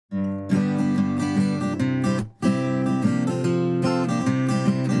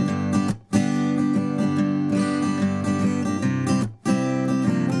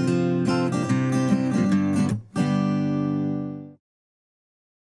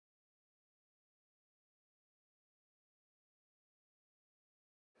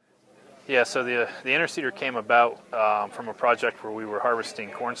Yeah, so the Interseeder came about from a project where we were harvesting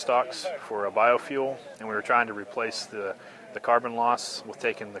corn stalks for a biofuel, and we were trying to replace the carbon loss with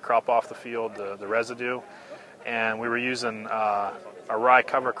taking the crop off the field, the residue, and we were using a rye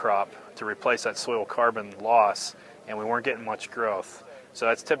cover crop to replace that soil carbon loss, and we weren't getting much growth. So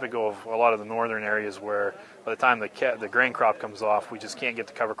that's typical of a lot of the northern areas where by the time the grain crop comes off, we just can't get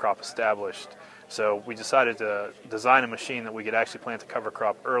the cover crop established. So we decided to design a machine that we could actually plant the cover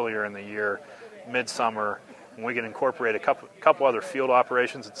crop earlier in the year, midsummer, and we could incorporate a couple other field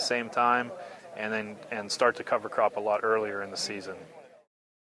operations at the same time, and start the cover crop a lot earlier in the season.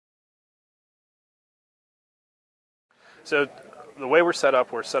 So the way we're set up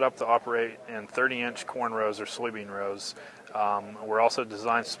to operate in 30-inch corn rows or soybean rows. We're also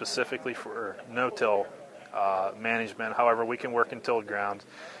designed specifically for no-till management. However, we can work in tilled ground.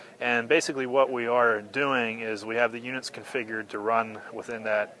 And basically what we are doing is we have the units configured to run within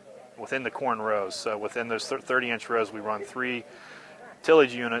the corn rows. So within those 30-inch rows, we run 3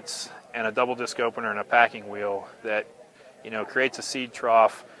 tillage units and a double disc opener and a packing wheel that creates a seed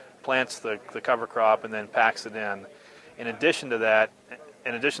trough, plants the cover crop, and then packs it in. In addition to that,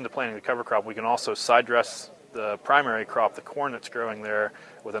 in addition to planting the cover crop, we can also side dress the primary crop, the corn that's growing there,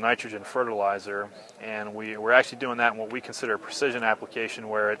 with a nitrogen fertilizer, and we're actually doing that in what we consider a precision application,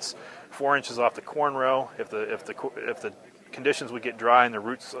 where it's 4 inches off the corn row. If the conditions would get dry and the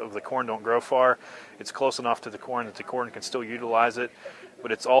roots of the corn don't grow far, it's close enough to the corn that the corn can still utilize it,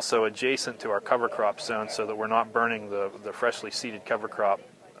 but it's also adjacent to our cover crop zone so that we're not burning the freshly seeded cover crop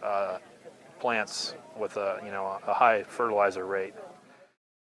plants with a high fertilizer rate.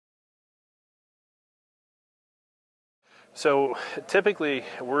 So typically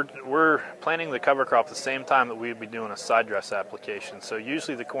we're planting the cover crop the same time that we'd be doing a sidedress application. So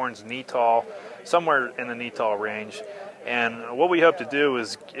usually the corn's knee tall, somewhere in the knee tall range. And what we hope to do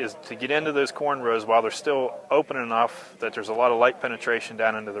is to get into those corn rows while they're still open enough that there's a lot of light penetration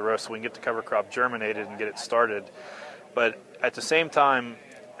down into the row so we can get the cover crop germinated and get it started. But at the same time,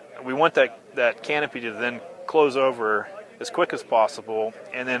 we want that canopy to then close over as quick as possible.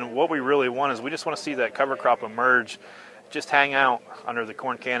 And then what we really want is we just want to see that cover crop emerge, just hang out under the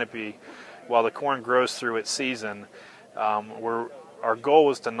corn canopy while the corn grows through its season. Our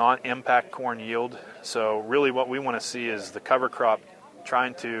goal is to not impact corn yield. So really what we want to see is the cover crop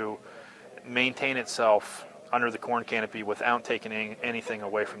trying to maintain itself under the corn canopy without taking anything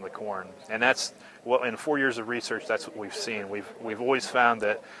away from the corn. And that's what, in 4 years of research, that's what we've seen. We've always found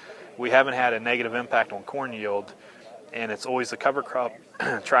that we haven't had a negative impact on corn yield, and it's always the cover crop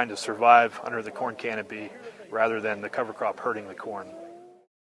trying to survive under the corn canopy rather than the cover crop hurting the corn.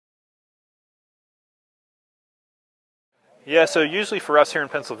 Yeah, so usually for us here in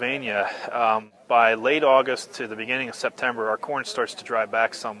Pennsylvania, by late August to the beginning of September, our corn starts to dry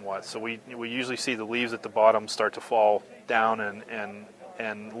back somewhat. So we usually see the leaves at the bottom start to fall down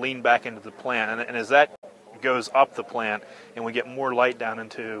and lean back into the plant. And as that goes up the plant and we get more light down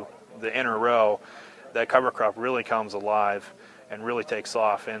into the inner row, that cover crop really comes alive and really takes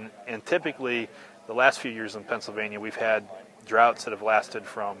off. And typically, the last few years in Pennsylvania, we've had droughts that have lasted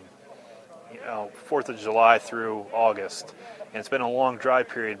from 4th of July through August, and it's been a long dry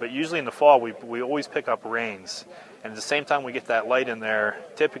period. But usually in the fall, we always pick up rains, and at the same time we get that light in there,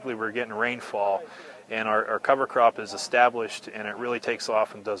 typically we're getting rainfall, and our cover crop is established, and it really takes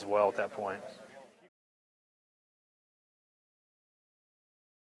off and does well at that point.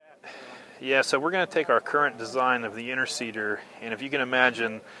 Yeah, so we're going to take our current design of the Interseeder, and if you can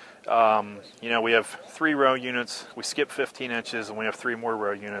imagine, we have 3 row units, we skip 15 inches, and we have 3 more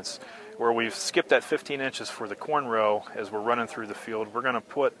row units. Where we've skipped that 15 inches for the corn row as we're running through the field, we're going to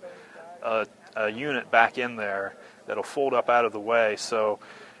put a unit back in there that'll fold up out of the way. So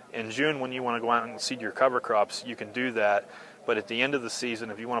in June, when you want to go out and seed your cover crops, you can do that. But at the end of the season,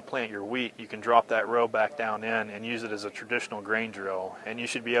 if you want to plant your wheat, you can drop that row back down in and use it as a traditional grain drill. And you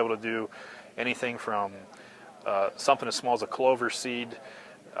should be able to do anything from something as small as a clover seed,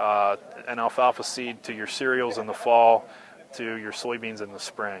 an alfalfa seed, to your cereals in the fall, to your soybeans in the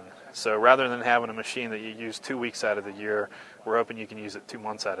spring. So rather than having a machine that you use 2 weeks out of the year, we're hoping you can use it 2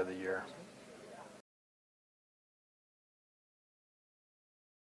 months out of the year.